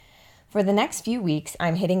For the next few weeks,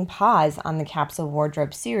 I'm hitting pause on the Capsule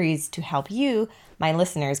Wardrobe series to help you, my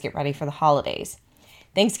listeners, get ready for the holidays.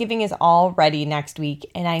 Thanksgiving is already next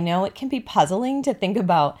week, and I know it can be puzzling to think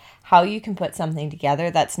about how you can put something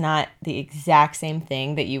together that's not the exact same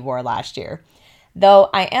thing that you wore last year. Though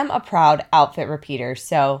I am a proud outfit repeater,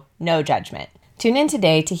 so no judgment. Tune in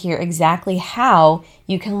today to hear exactly how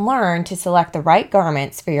you can learn to select the right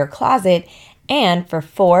garments for your closet and for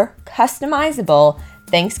 4 customizable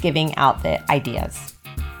Thanksgiving outfit ideas.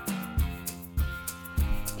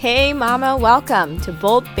 Hey mama, welcome to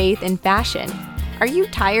Bold Faith in Fashion. Are you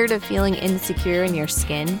tired of feeling insecure in your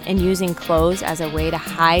skin and using clothes as a way to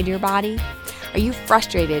hide your body? Are you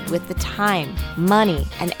frustrated with the time, money,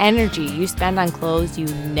 and energy you spend on clothes you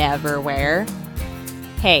never wear?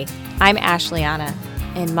 Hey, I'm Ashleana,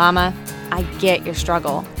 and mama, I get your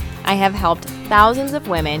struggle. I have helped thousands of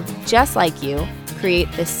women just like you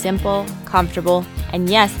create the simple, comfortable, and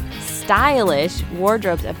yes, stylish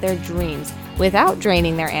wardrobes of their dreams without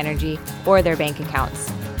draining their energy or their bank accounts.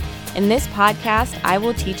 In this podcast, I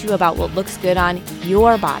will teach you about what looks good on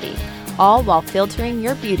your body, all while filtering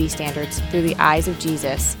your beauty standards through the eyes of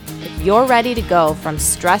Jesus. If you're ready to go from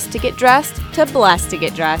stressed to get dressed to blessed to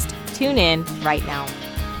get dressed, tune in right now.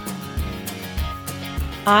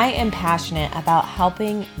 I am passionate about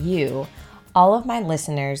helping you, all of my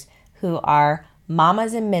listeners who are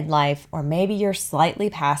mamas in midlife, or maybe you're slightly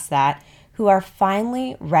past that, who are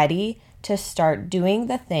finally ready to start doing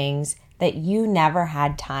the things that you never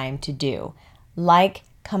had time to do, like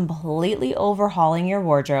completely overhauling your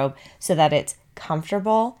wardrobe so that it's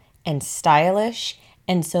comfortable and stylish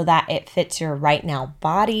and so that it fits your right now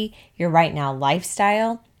body, your right now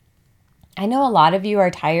lifestyle. I know a lot of you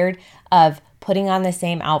are tired of putting on the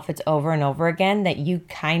same outfits over and over again that you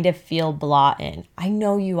kind of feel blah in. I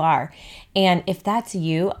know you are. And if that's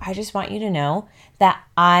you, I just want you to know that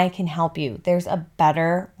I can help you. There's a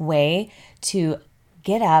better way to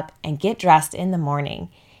get up and get dressed in the morning.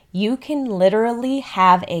 You can literally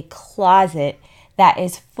have a closet that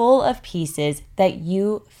is full of pieces that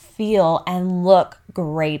you feel and look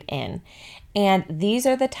great in. And these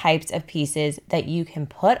are the types of pieces that you can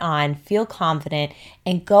put on, feel confident,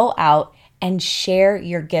 and go out and share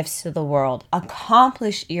your gifts to the world,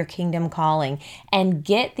 accomplish your kingdom calling, and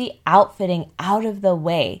get the outfitting out of the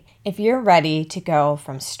way. If you're ready to go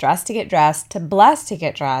from stressed to get dressed to blessed to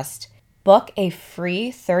get dressed, book a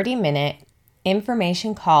free 30-minute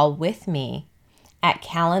information call with me at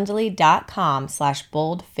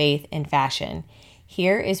calendly.com/boldfaithinfashion.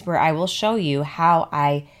 Here is where I will show you how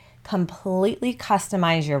I completely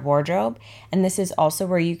customize your wardrobe, and this is also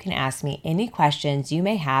where you can ask me any questions you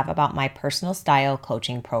may have about my personal style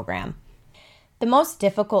coaching program. The most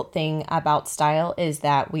difficult thing about style is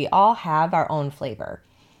that we all have our own flavor.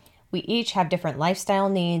 We each have different lifestyle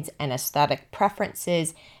needs and aesthetic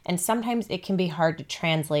preferences, and sometimes it can be hard to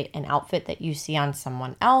translate an outfit that you see on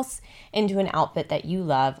someone else into an outfit that you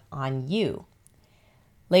love on you.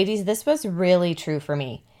 Ladies, this was really true for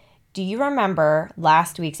me. Do you remember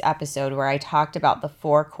last week's episode where I talked about the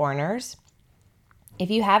 4 corners? If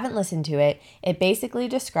you haven't listened to it, it basically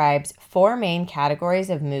describes 4 main categories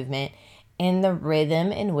of movement in the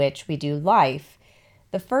rhythm in which we do life.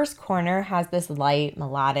 The first corner has this light,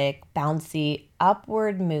 melodic, bouncy,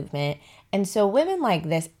 upward movement, and so women like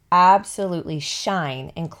this absolutely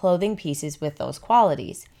shine in clothing pieces with those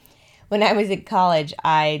qualities. When I was in college,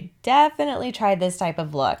 I definitely tried this type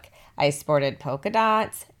of look. I sported polka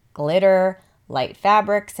dots, glitter, light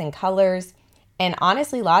fabrics and colors, and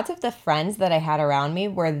honestly, lots of the friends that I had around me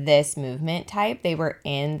were this movement type. They were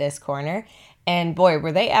in this corner, and boy,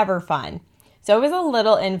 were they ever fun. So I was a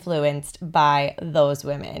little influenced by those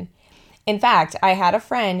women. In fact, I had a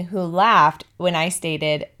friend who laughed when I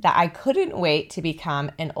stated that I couldn't wait to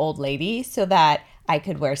become an old lady so that I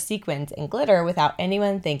could wear sequins and glitter without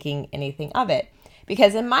anyone thinking anything of it.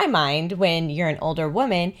 Because in my mind, when you're an older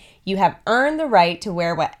woman, you have earned the right to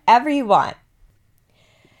wear whatever you want.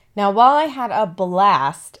 Now, while I had a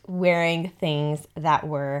blast wearing things that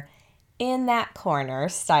were in that corner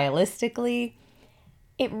stylistically,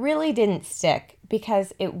 it really didn't stick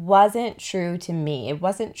because it wasn't true to me. It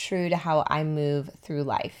wasn't true to how I move through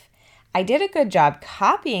life. I did a good job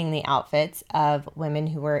copying the outfits of women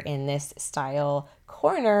who were in this style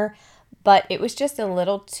corner, but it was just a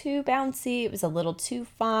little too bouncy. It was a little too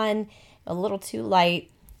fun, a little too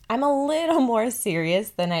light. I'm a little more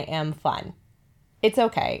serious than I am fun. It's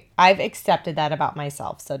okay. I've accepted that about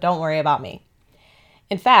myself, so don't worry about me.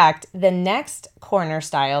 In fact, the next corner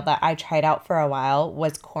style that I tried out for a while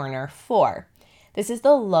was corner 4. This is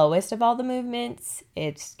the lowest of all the movements.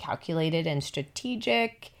 It's calculated and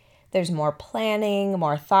strategic. There's more planning,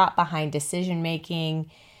 more thought behind decision making,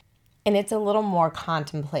 and it's a little more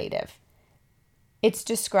contemplative. It's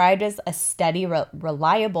described as a steady,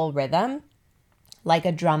 reliable rhythm, like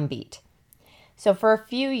a drum beat. So for a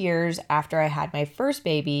few years after I had my first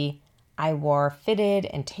baby, I wore fitted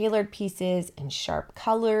and tailored pieces in sharp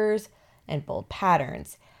colors and bold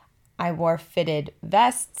patterns. I wore fitted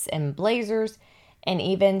vests and blazers and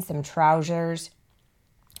even some trousers,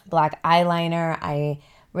 black eyeliner. I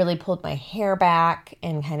really pulled my hair back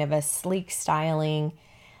in kind of a sleek styling.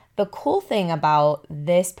 The cool thing about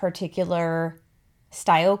this particular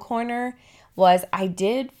style corner was I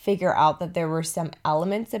did figure out that there were some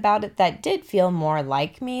elements about it that did feel more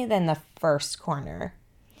like me than the first corner.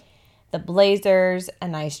 The blazers, a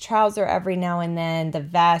nice trouser every now and then, the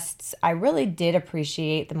vests, I really did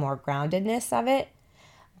appreciate the more groundedness of it.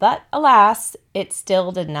 But alas, it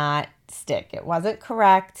still did not stick. It wasn't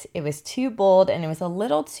correct, it was too bold, and it was a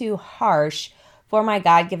little too harsh for my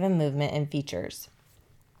God-given movement and features.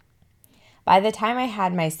 By the time I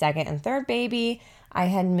had my second and third baby, I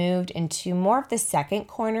had moved into more of the second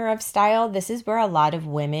corner of style. This is where a lot of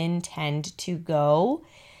women tend to go,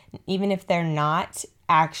 even if they're not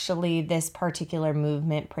actually this particular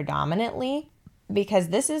movement predominantly, because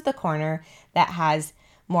this is the corner that has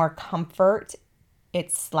more comfort.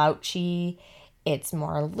 It's slouchy, it's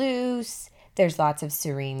more loose, there's lots of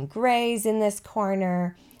serene grays in this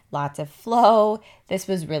corner, lots of flow. This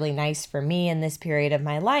was really nice for me in this period of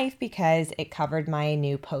my life because it covered my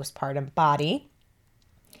new postpartum body.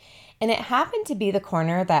 And it happened to be the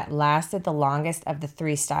corner that lasted the longest of the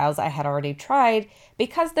three styles I had already tried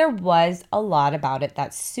because there was a lot about it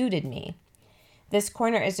that suited me. This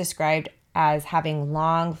corner is described as having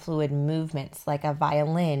long fluid movements like a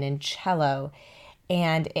violin and cello,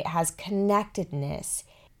 and it has connectedness.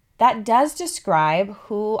 That does describe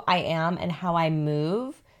who I am and how I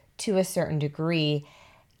move to a certain degree,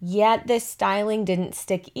 yet this styling didn't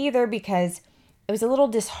stick either because it was a little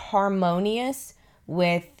disharmonious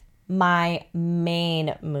with my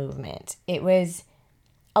main movement. It was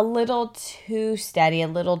a little too steady, a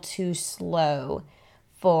little too slow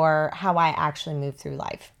for how I actually move through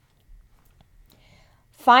life.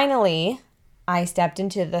 Finally, I stepped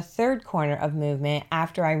into the third corner of movement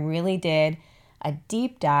after I really did a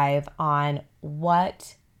deep dive on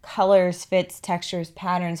what colors, fits, textures,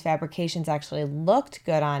 patterns, fabrications actually looked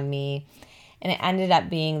good on me, and it ended up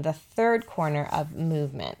being the third corner of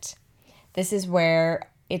movement. This is where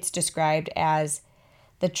it's described as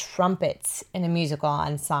the trumpets in a musical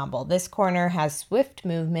ensemble. This corner has swift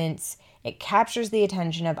movements. It captures the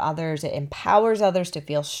attention of others. It empowers others to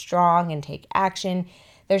feel strong and take action.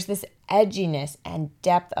 There's this edginess and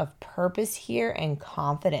depth of purpose here and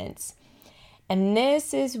confidence. And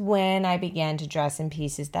this is when I began to dress in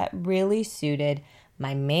pieces that really suited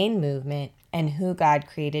my main movement and who God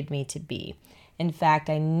created me to be. In fact,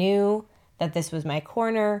 I knew that this was my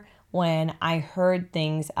corner when I heard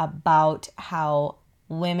things about how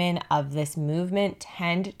women of this movement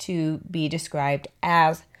tend to be described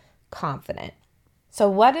as confident. So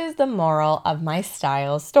what is the moral of my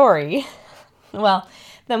style story? Well,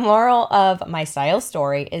 the moral of my style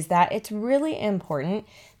story is that it's really important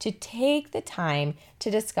to take the time to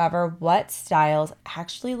discover what styles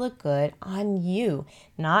actually look good on you,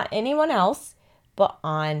 not anyone else, but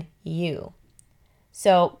on you.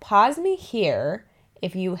 So pause me here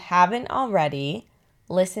if you haven't already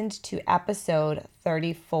listened to episode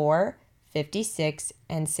 34, 56,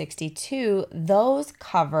 and 62. Those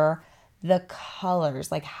cover the colors,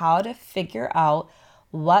 like how to figure out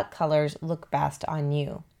what colors look best on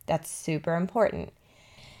you. That's super important.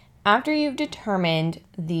 After you've determined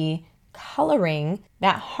the coloring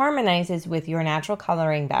that harmonizes with your natural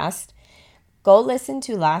coloring best, go listen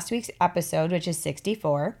to last week's episode, which is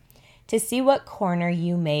 64, to see what corner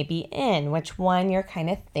you may be in, which one you're kind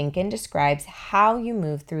of thinking describes how you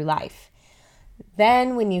move through life.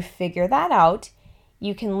 Then when you figure that out,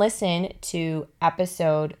 you can listen to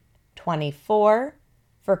episode 24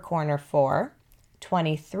 for corner 4,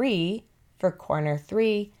 23 for corner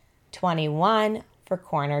 3, 21 for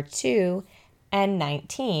corner 2, and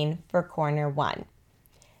 19 for corner 1.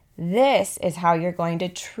 This is how you're going to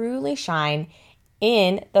truly shine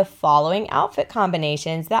in the following outfit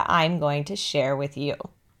combinations that I'm going to share with you.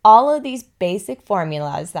 All of these basic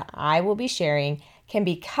formulas that I will be sharing can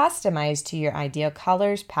be customized to your ideal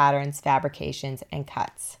colors, patterns, fabrications, and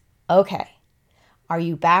cuts. Okay, are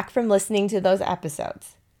you back from listening to those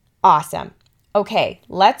episodes? Awesome. Okay,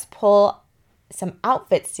 let's pull some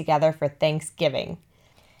outfits together for Thanksgiving.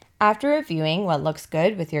 After reviewing what looks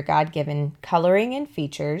good with your God-given coloring and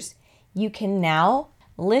features, you can now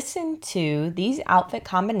Listen to these outfit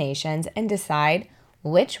combinations and decide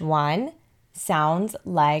which one sounds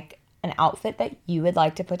like an outfit that you would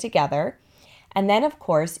like to put together. And then, of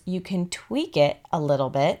course, you can tweak it a little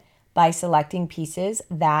bit by selecting pieces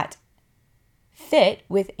that fit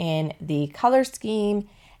within the color scheme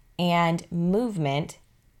and movement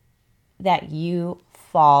that you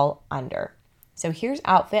fall under. So here's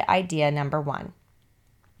outfit idea number 1.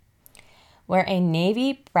 Wear a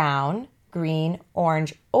navy brown, green,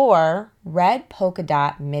 orange, or red polka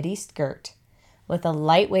dot midi skirt with a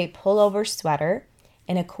lightweight pullover sweater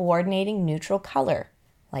in a coordinating neutral color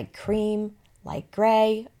like cream, light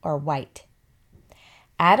gray, or white.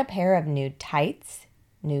 Add a pair of nude tights,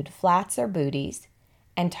 nude flats or booties,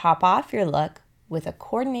 and top off your look with a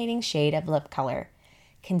coordinating shade of lip color.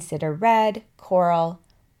 Consider red, coral,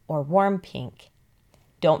 or warm pink.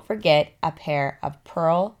 Don't forget a pair of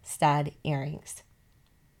pearl stud earrings.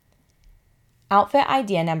 Outfit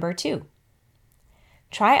idea number 2.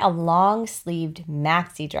 Try a long-sleeved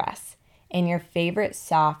maxi dress in your favorite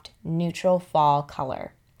soft neutral fall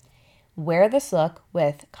color. Wear this look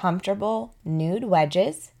with comfortable nude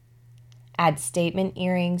wedges. Add statement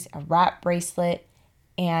earrings, a wrap bracelet,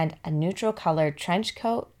 and a neutral colored trench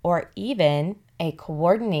coat, or even a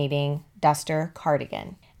coordinating duster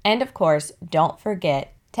cardigan. And of course, don't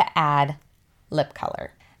forget to add lip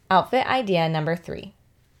color. Outfit idea number 3.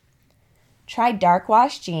 Try dark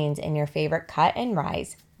wash jeans in your favorite cut and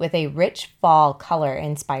rise with a rich fall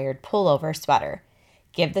color-inspired pullover sweater.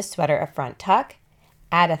 Give the sweater a front tuck,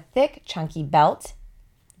 add a thick, chunky belt,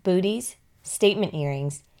 booties, statement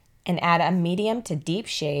earrings, and add a medium to deep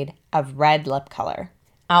shade of red lip color.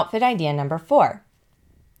 Outfit idea number 4.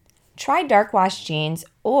 Try dark wash jeans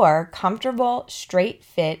or comfortable straight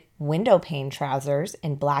fit window pane trousers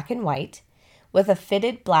in black and white with a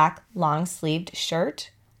fitted black long-sleeved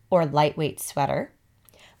shirt or lightweight sweater,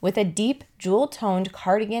 with a deep jewel-toned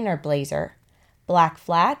cardigan or blazer, black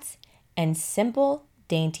flats, and simple,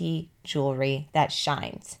 dainty jewelry that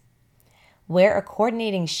shines. Wear a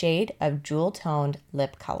coordinating shade of jewel-toned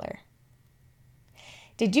lip color.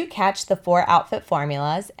 Did you catch the 4 outfit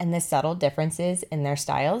formulas and the subtle differences in their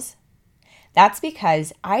styles? That's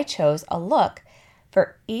because I chose a look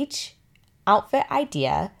for each outfit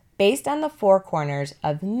idea based on the 4 corners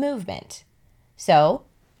of movement. So,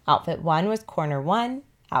 outfit 1 was corner 1,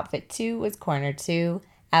 outfit 2 was corner 2,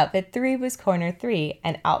 outfit 3 was corner 3,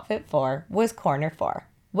 and outfit 4 was corner 4.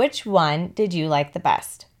 Which one did you like the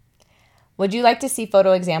best? Would you like to see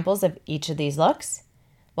photo examples of each of these looks?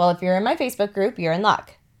 Well, if you're in my Facebook group, you're in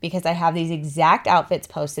luck because I have these exact outfits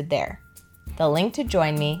posted there. The link to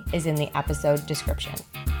join me is in the episode description.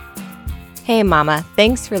 Hey Mama,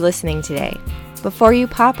 thanks for listening today. Before you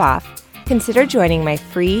pop off, consider joining my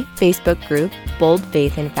free Facebook group, Bold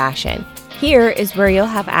Faith in Fashion. Here is where you'll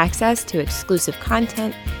have access to exclusive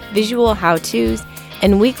content, visual how-tos,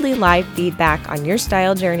 and weekly live feedback on your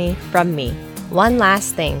style journey from me. One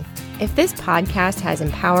last thing. If this podcast has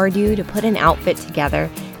empowered you to put an outfit together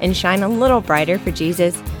and shine a little brighter for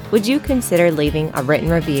Jesus, would you consider leaving a written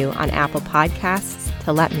review on Apple Podcasts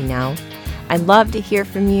to let me know? I'd love to hear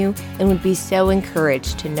from you and would be so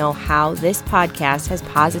encouraged to know how this podcast has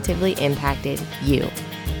positively impacted you.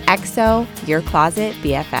 XO, your closet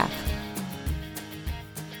BFF.